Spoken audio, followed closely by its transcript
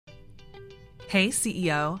Hey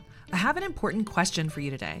CEO, I have an important question for you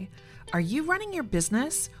today. Are you running your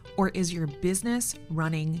business or is your business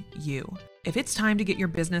running you? If it's time to get your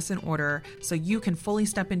business in order so you can fully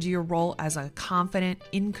step into your role as a confident,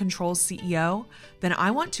 in-control CEO, then I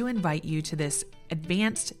want to invite you to this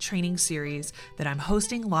advanced training series that I'm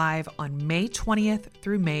hosting live on May 20th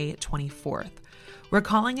through May 24th. We're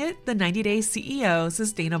calling it the 90-Day CEO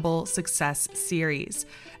Sustainable Success Series.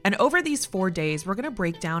 And over these 4 days, we're going to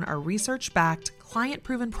break down our research-backed,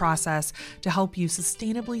 client-proven process to help you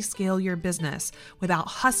sustainably scale your business without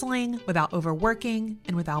hustling, without overworking,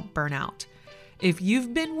 and without burnout. If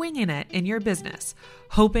you've been winging it in your business,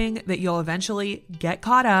 hoping that you'll eventually get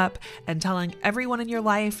caught up and telling everyone in your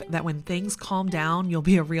life that when things calm down, you'll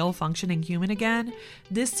be a real functioning human again,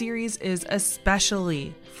 this series is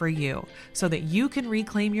especially for you so that you can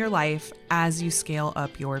reclaim your life as you scale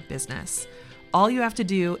up your business. All you have to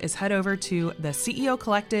do is head over to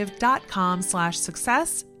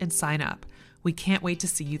theceocollective.com/success and sign up. We can't wait to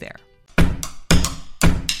see you there.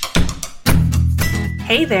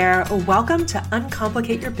 Hey there, welcome to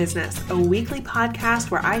Uncomplicate Your Business, a weekly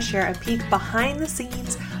podcast where I share a peek behind the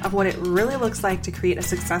scenes of what it really looks like to create a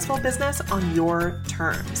successful business on your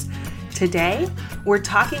terms. Today, we're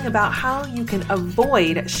talking about how you can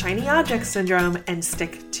avoid shiny object syndrome and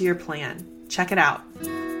stick to your plan. Check it out.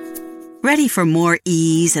 Ready for more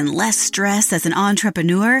ease and less stress as an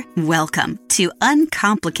entrepreneur? Welcome to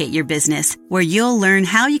Uncomplicate Your Business, where you'll learn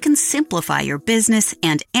how you can simplify your business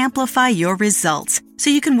and amplify your results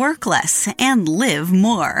so you can work less and live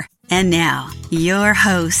more. And now, your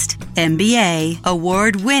host, MBA,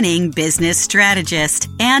 award-winning business strategist,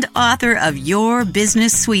 and author of Your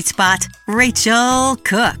Business Sweet Spot, Rachel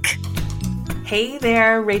Cook. Hey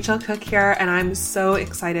there, Rachel Cook here, and I'm so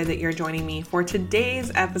excited that you're joining me for today's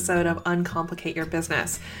episode of Uncomplicate Your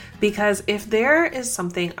Business. Because if there is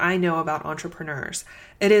something I know about entrepreneurs,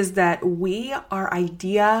 it is that we are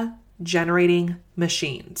idea-generating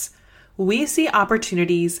machines. We see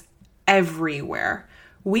opportunities everywhere.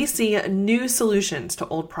 We see new solutions to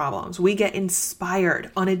old problems. We get inspired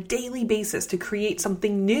on a daily basis to create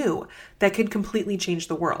something new that could completely change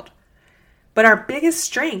the world. But our biggest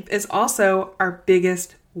strength is also our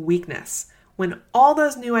biggest weakness. When all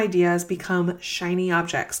those new ideas become shiny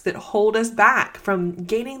objects that hold us back from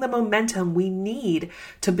gaining the momentum we need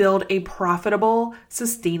to build a profitable,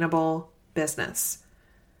 sustainable business.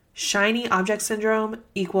 Shiny object syndrome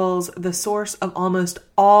equals the source of almost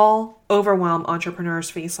all overwhelm entrepreneurs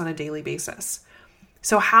face on a daily basis.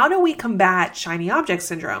 So how do we combat shiny object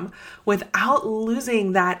syndrome without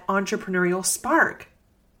losing that entrepreneurial spark?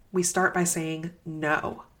 We start by saying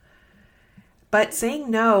no. But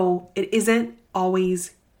saying no, it isn't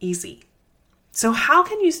always easy. So how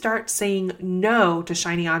can you start saying no to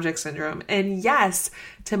shiny object syndrome and yes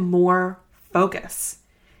to more focus?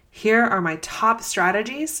 Here are my top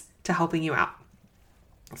strategies to helping you out.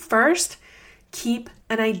 First, keep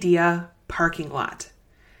an idea parking lot.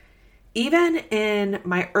 Even in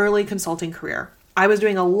my early consulting career, I was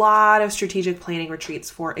doing a lot of strategic planning retreats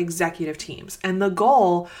for executive teams, and the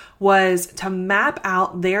goal was to map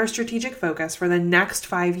out their strategic focus for the next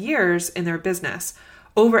 5 years in their business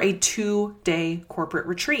over a 2-day corporate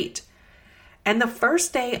retreat. And the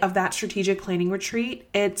first day of that strategic planning retreat,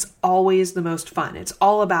 it's always the most fun. It's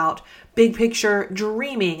all about big picture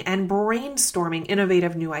dreaming and brainstorming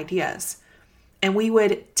innovative new ideas. And we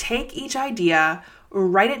would take each idea,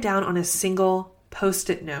 write it down on a single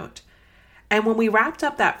Post-it note. And when we wrapped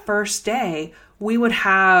up that first day, we would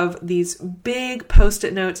have these big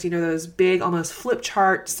Post-it notes, those big, almost flip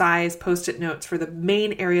chart size Post-it notes for the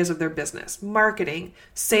main areas of their business, marketing,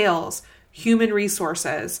 sales, human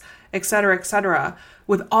resources, et cetera,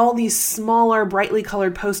 with all these smaller, brightly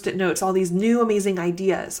colored Post-it notes, all these new amazing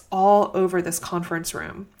ideas all over this conference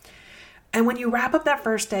room. And when you wrap up that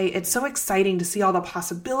first day, it's so exciting to see all the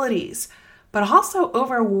possibilities, but also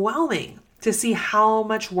overwhelming to see how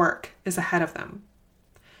much work is ahead of them.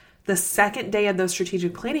 The second day of those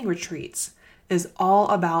strategic planning retreats is all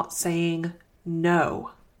about saying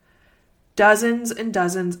no. Dozens and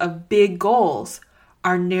dozens of big goals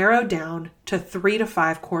are narrowed down to 3 to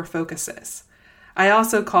 5 core focuses. I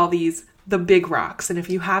also call these the big rocks. And if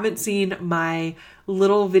you haven't seen my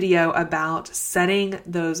little video about setting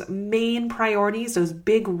those main priorities, those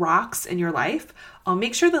big rocks in your life, I'll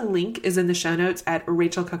make sure the link is in the show notes at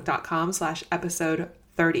rachelcook.com/episode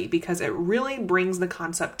 30, because it really brings the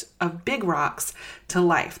concept of big rocks to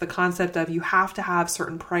life. The concept of you have to have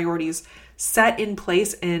certain priorities set in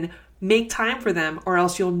place and make time for them, or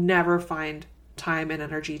else you'll never find time and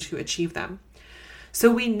energy to achieve them. So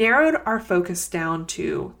we narrowed our focus down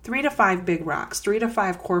to 3 to 5 big rocks, 3 to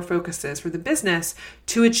 5 core focuses for the business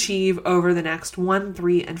to achieve over the next 1,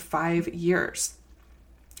 3, and 5 years.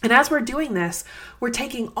 And as we're doing this, we're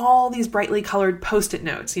taking all these brightly colored Post-it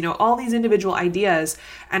notes, all these individual ideas,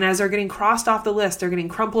 and as they're getting crossed off the list, they're getting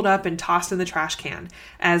crumpled up and tossed in the trash can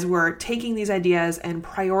as we're taking these ideas and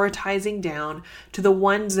prioritizing down to the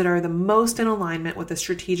ones that are the most in alignment with the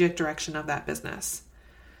strategic direction of that business.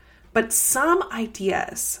 But some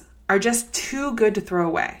ideas are just too good to throw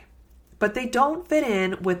away, but they don't fit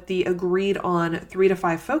in with the agreed on 3 to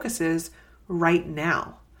 5 focuses right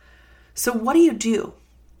now. So what do?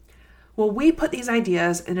 Well, we put these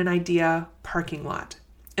ideas in an idea parking lot.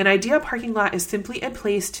 An idea parking lot is simply a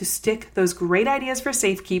place to stick those great ideas for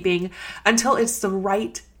safekeeping until it's the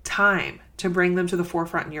right time to bring them to the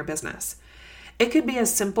forefront in your business. It could be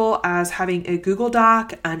as simple as having a Google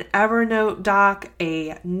Doc, an Evernote doc,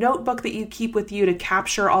 a notebook that you keep with you to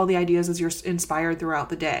capture all the ideas as you're inspired throughout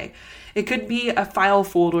the day. It could be a file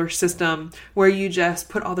folder system where you just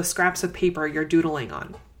put all the scraps of paper you're doodling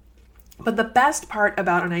on. But the best part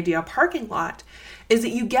about an idea parking lot is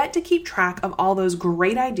that you get to keep track of all those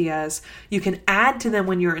great ideas. You can add to them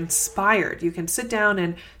when you're inspired. You can sit down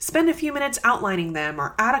and spend a few minutes outlining them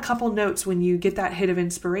or add a couple notes when you get that hit of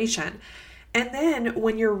inspiration. And then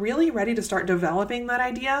when you're really ready to start developing that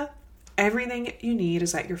idea, everything you need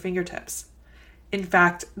is at your fingertips. In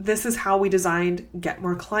fact, this is how we designed Get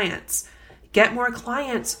More Clients. Get More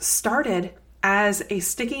Clients started as a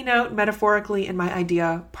sticky note, metaphorically, in my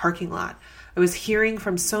idea parking lot. I was hearing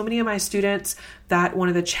from so many of my students that one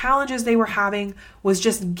of the challenges they were having was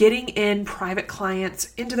just getting in private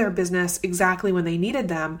clients into their business exactly when they needed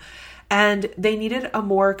them. And they needed a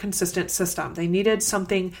more consistent system. They needed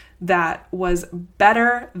something that was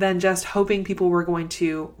better than just hoping people were going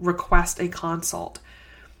to request a consult.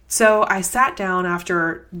 So I sat down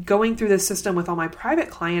after going through this system with all my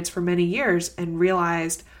private clients for many years and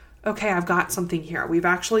realized, okay, I've got something here. We've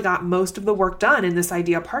actually got most of the work done in this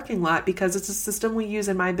idea parking lot because it's a system we use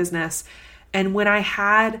in my business. And when I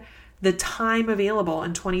had the time available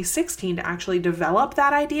in 2016 to actually develop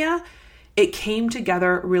that idea, it came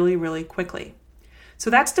together really, really quickly. So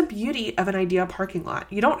that's the beauty of an idea parking lot.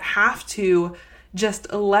 You don't have to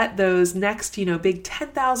just let those next, big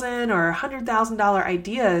 $10,000 or $100,000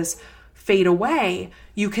 ideas fade away.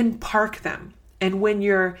 You can park them. And when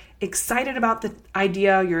you're excited about the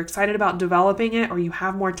idea, you're excited about developing it, or you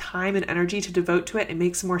have more time and energy to devote to it, it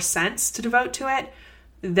makes more sense to devote to it,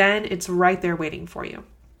 then it's right there waiting for you.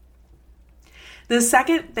 The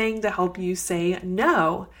second thing to help you say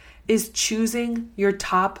no is choosing your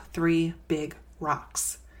top 3 big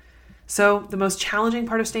rocks. So the most challenging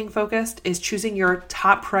part of staying focused is choosing your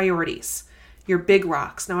top priorities, your big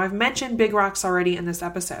rocks. Now, I've mentioned big rocks already in this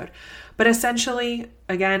episode, but essentially,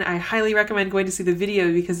 again, I highly recommend going to see the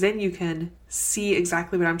video because then you can see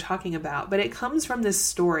exactly what I'm talking about. But it comes from this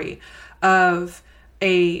story of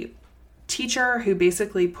a teacher who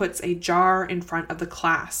basically puts a jar in front of the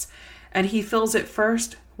class, and he fills it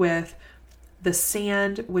first with the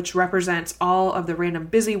sand, which represents all of the random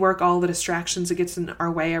busy work, all the distractions that gets in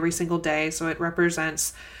our way every single day. So it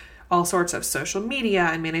represents all sorts of social media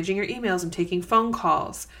and managing your emails and taking phone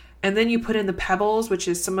calls. And then you put in the pebbles, which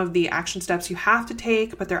is some of the action steps you have to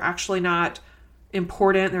take, but they're actually not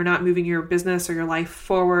important. They're not moving your business or your life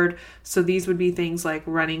forward. So these would be things like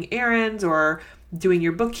running errands or doing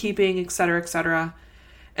your bookkeeping, et cetera, et cetera.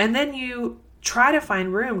 And then you try to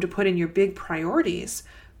find room to put in your big priorities.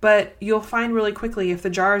 But you'll find really quickly if the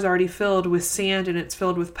jar is already filled with sand and it's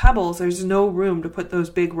filled with pebbles, there's no room to put those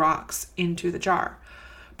big rocks into the jar.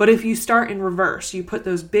 But if you start in reverse, you put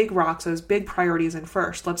those big rocks, those big priorities in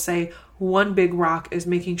first. Let's say one big rock is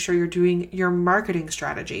making sure you're doing your marketing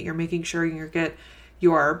strategy. You're making sure you get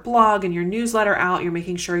your blog and your newsletter out. You're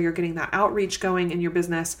making sure you're getting that outreach going in your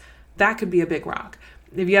business. That could be a big rock.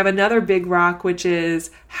 If you have another big rock, which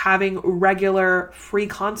is having regular free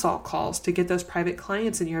consult calls to get those private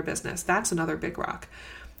clients in your business, that's another big rock.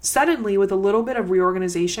 Suddenly, with a little bit of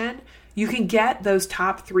reorganization, you can get those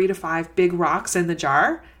top 3 to 5 big rocks in the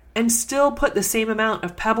jar and still put the same amount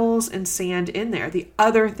of pebbles and sand in there, the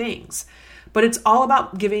other things. But it's all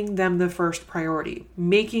about giving them the first priority,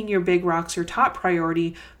 making your big rocks your top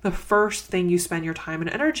priority, the first thing you spend your time and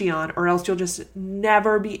energy on, or else you'll just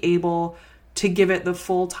never be able to give it the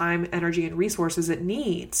full time, energy, and resources it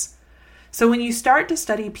needs. So when you start to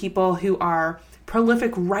study people who are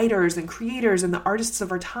prolific writers and creators and the artists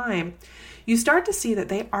of our time, you start to see that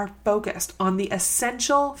they are focused on the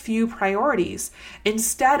essential few priorities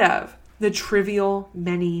instead of the trivial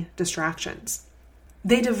many distractions.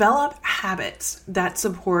 They develop habits that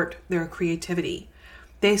support their creativity.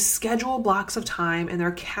 They schedule blocks of time in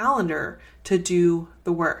their calendar to do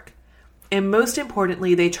the work. And most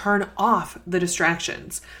importantly, they turn off the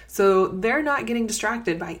distractions. So they're not getting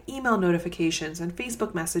distracted by email notifications and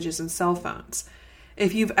Facebook messages and cell phones.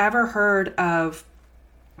 If you've ever heard of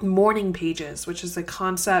morning pages, which is a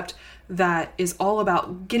concept that is all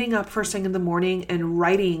about getting up first thing in the morning and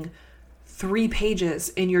writing 3 pages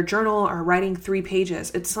in your journal or writing 3 pages.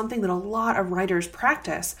 It's something that a lot of writers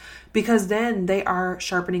practice because then they are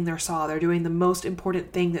sharpening their saw. They're doing the most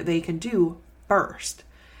important thing that they can do first.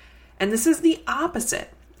 And this is the opposite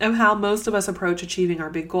of how most of us approach achieving our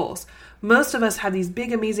big goals. Most of us have these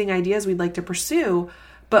big, amazing ideas we'd like to pursue,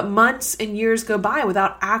 but months and years go by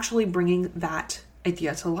without actually bringing that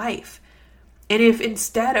idea to life. And if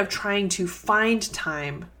instead of trying to find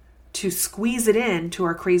time to squeeze it into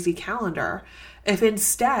our crazy calendar, if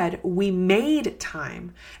instead we made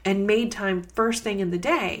time first thing in the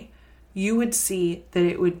day, you would see that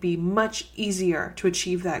it would be much easier to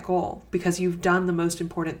achieve that goal because you've done the most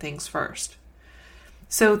important things first.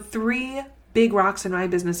 So 3 big rocks in my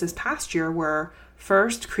business this past year were,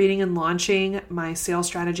 first, creating and launching my sales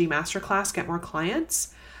strategy masterclass, Get More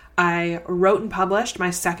Clients. I wrote and published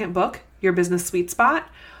my second book, Your Business Sweet Spot.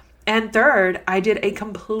 And third, I did a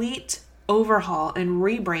complete overhaul and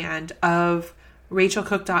rebrand of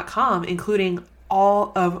RachelCook.com, including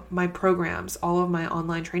all of my programs, all of my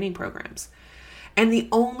online training programs. And the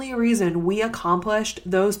only reason we accomplished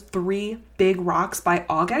those 3 big rocks by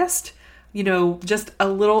August, just a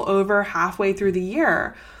little over halfway through the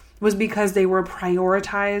year, was because they were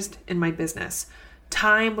prioritized in my business.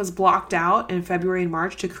 Time was blocked out in February and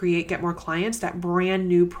March to create Get More Clients, that brand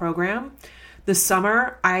new program. This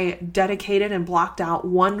summer, I dedicated and blocked out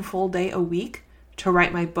 1 full day a week to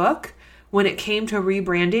write my book. When it came to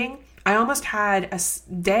rebranding, I almost had a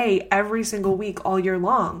day every single week all year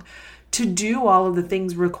long to do all of the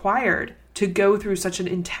things required to go through such an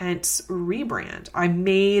intense rebrand. I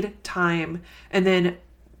made time and then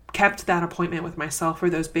kept that appointment with myself for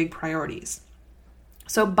those big priorities.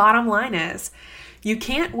 So bottom line is, you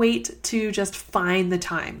can't wait to just find the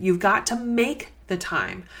time. You've got to make the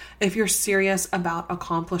time if you're serious about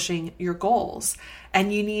accomplishing your goals.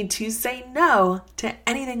 And you need to say no to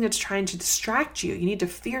anything that's trying to distract you. You need to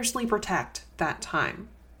fiercely protect that time.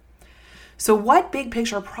 So what big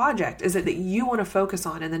picture project is it that you want to focus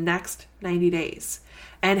on in the next 90 days?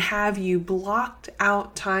 And have you blocked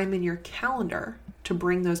out time in your calendar to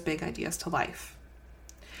bring those big ideas to life?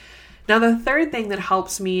 Now, the third thing that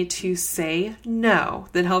helps me to say no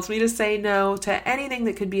to anything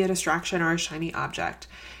that could be a distraction or a shiny object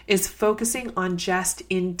is focusing on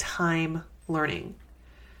just-in-time learning.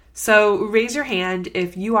 So raise your hand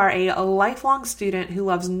if you are a lifelong student who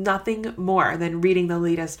loves nothing more than reading the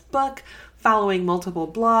latest book, following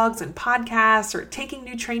multiple blogs and podcasts, or taking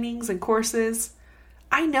new trainings and courses.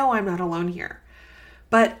 I know I'm not alone here,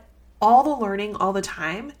 but all the learning all the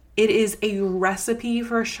time, it is a recipe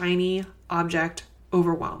for shiny object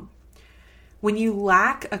overwhelm. When you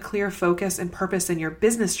lack a clear focus and purpose in your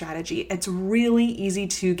business strategy, it's really easy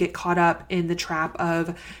to get caught up in the trap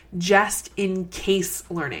of just in case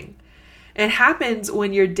learning. It happens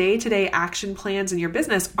when your day-to-day action plans in your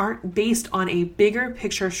business aren't based on a bigger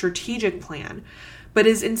picture strategic plan, but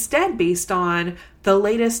is instead based on the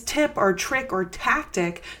latest tip or trick or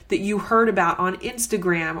tactic that you heard about on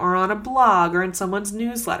Instagram or on a blog or in someone's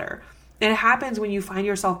newsletter. It happens when you find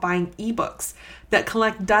yourself buying ebooks that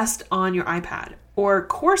collect dust on your iPad or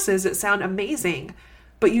courses that sound amazing,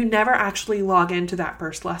 but you never actually log into that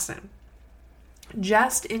first lesson.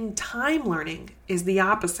 Just-in-time learning is the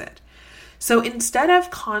opposite. So instead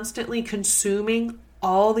of constantly consuming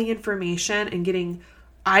all the information and getting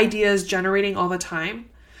ideas generating all the time,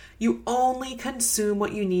 you only consume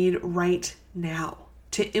what you need right now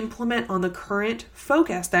to implement on the current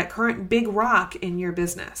focus, that current big rock in your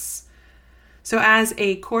business. So as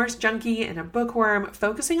a course junkie and a bookworm,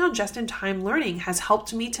 focusing on just-in-time learning has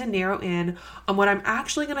helped me to narrow in on what I'm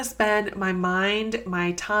actually going to spend my mind,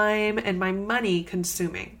 my time, and my money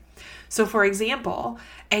consuming. So for example,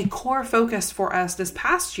 a core focus for us this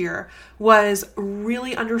past year was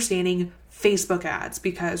really understanding Facebook ads,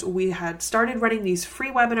 because we had started running these free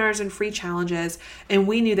webinars and free challenges, and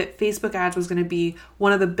we knew that Facebook ads was going to be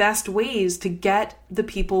one of the best ways to get the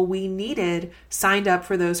people we needed signed up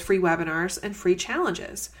for those free webinars and free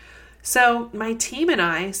challenges. So my team and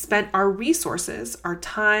I spent our resources, our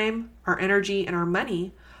time, our energy, and our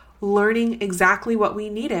money learning exactly what we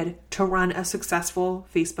needed to run a successful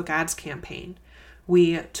Facebook ads campaign.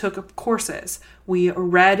 We took courses. We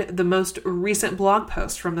read the most recent blog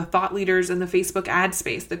posts from the thought leaders in the Facebook ad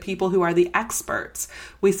space, the people who are the experts.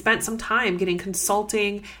 We spent some time getting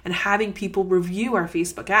consulting and having people review our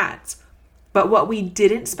Facebook ads. But what we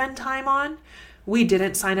didn't spend time on, we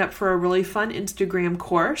didn't sign up for a really fun Instagram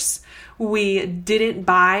course. We didn't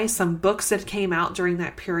buy some books that came out during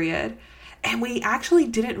that period. And we actually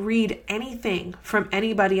didn't read anything from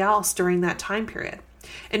anybody else during that time period.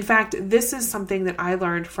 In fact, this is something that I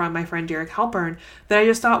learned from my friend Derek Halpern that I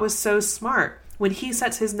just thought was so smart. When he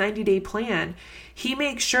sets his 90-day plan, he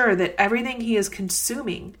makes sure that everything he is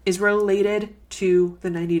consuming is related to the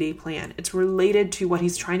 90-day plan. It's related to what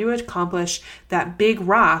he's trying to accomplish, that big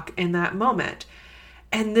rock in that moment.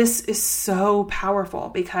 And this is so powerful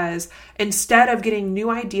because instead of getting new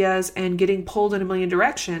ideas and getting pulled in a million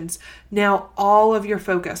directions, now all of your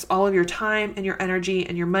focus, all of your time and your energy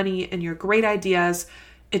and your money and your great ideas,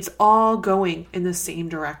 it's all going in the same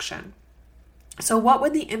direction. So what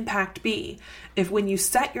would the impact be if when you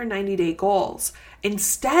set your 90-day goals,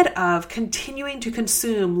 instead of continuing to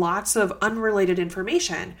consume lots of unrelated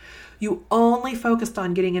information, you only focused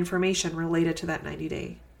on getting information related to that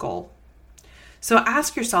 90-day goal? So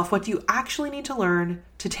ask yourself, what do you actually need to learn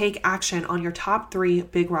to take action on your top 3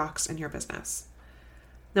 big rocks in your business?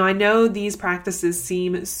 Now, I know these practices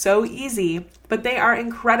seem so easy, but they are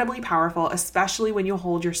incredibly powerful, especially when you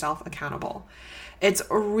hold yourself accountable. It's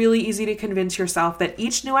really easy to convince yourself that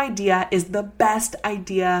each new idea is the best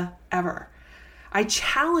idea ever. I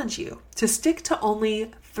challenge you to stick to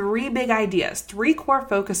only 3 big ideas, 3 core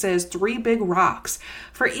focuses, 3 big rocks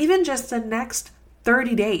for even just the next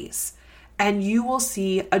 30 days. And you will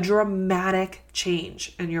see a dramatic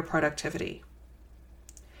change in your productivity.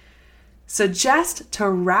 So just to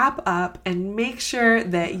wrap up and make sure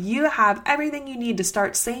that you have everything you need to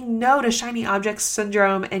start saying no to shiny object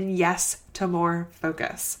syndrome and yes to more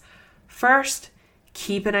focus. First,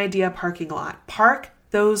 keep an idea parking lot. Park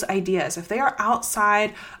those ideas. If they are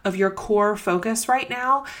outside of your core focus right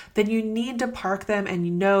now, then you need to park them and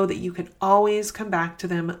you know that you can always come back to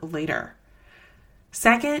them later.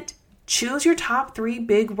 Second, choose your top 3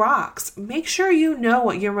 big rocks. Make sure you know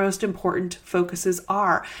what your most important focuses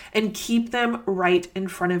are and keep them right in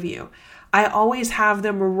front of you. I always have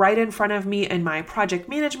them right in front of me in my project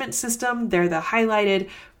management system. They're the highlighted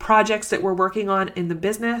projects that we're working on in the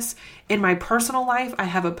business. In my personal life, I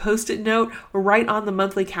have a Post-it note right on the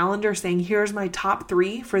monthly calendar saying, here's my top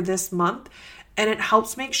 3 for this month. And it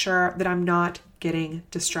helps make sure that I'm not getting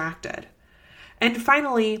distracted. And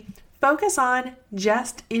finally, focus on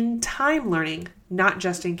just-in-time learning, not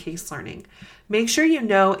just-in-case learning. Make sure you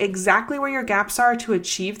know exactly where your gaps are to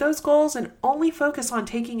achieve those goals and only focus on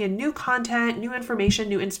taking in new content, new information,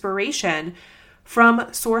 new inspiration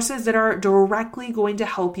from sources that are directly going to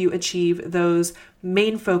help you achieve those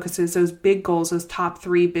main focuses, those big goals, those top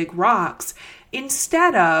 3 big rocks,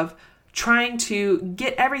 instead of trying to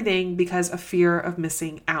get everything because of fear of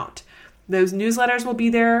missing out. Those newsletters will be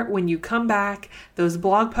there when you come back. Those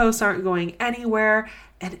blog posts aren't going anywhere.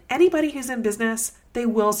 And anybody who's in business, they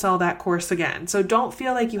will sell that course again. So don't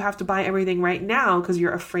feel like you have to buy everything right now because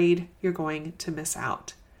you're afraid you're going to miss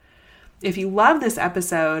out. If you love this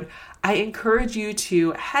episode, I encourage you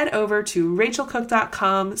to head over to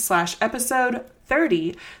rachelcook.com/episode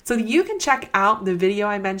 30 so that you can check out the video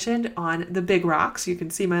I mentioned on the big rocks. You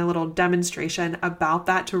can see my little demonstration about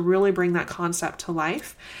that to really bring that concept to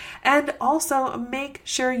life. And also make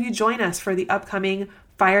sure you join us for the upcoming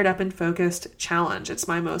Fired Up and Focused Challenge. It's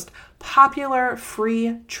my most popular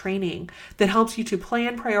free training that helps you to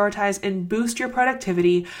plan, prioritize, and boost your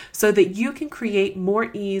productivity so that you can create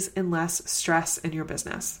more ease and less stress in your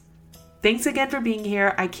business. Thanks again for being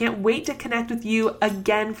here. I can't wait to connect with you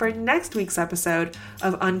again for next week's episode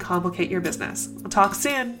of Uncomplicate Your Business. I'll talk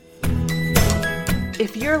soon.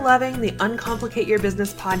 If you're loving the Uncomplicate Your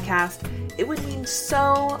Business podcast, it would mean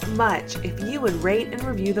so much if you would rate and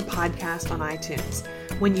review the podcast on iTunes.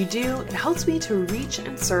 When you do, it helps me to reach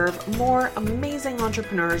and serve more amazing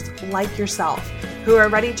entrepreneurs like yourself who are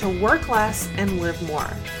ready to work less and live more.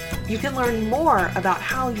 You can learn more about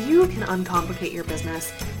how you can uncomplicate your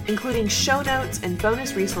business, including show notes and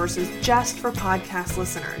bonus resources just for podcast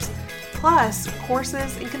listeners, plus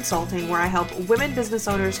courses and consulting where I help women business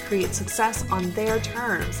owners create success on their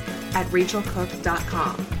terms at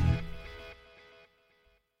rachelcook.com.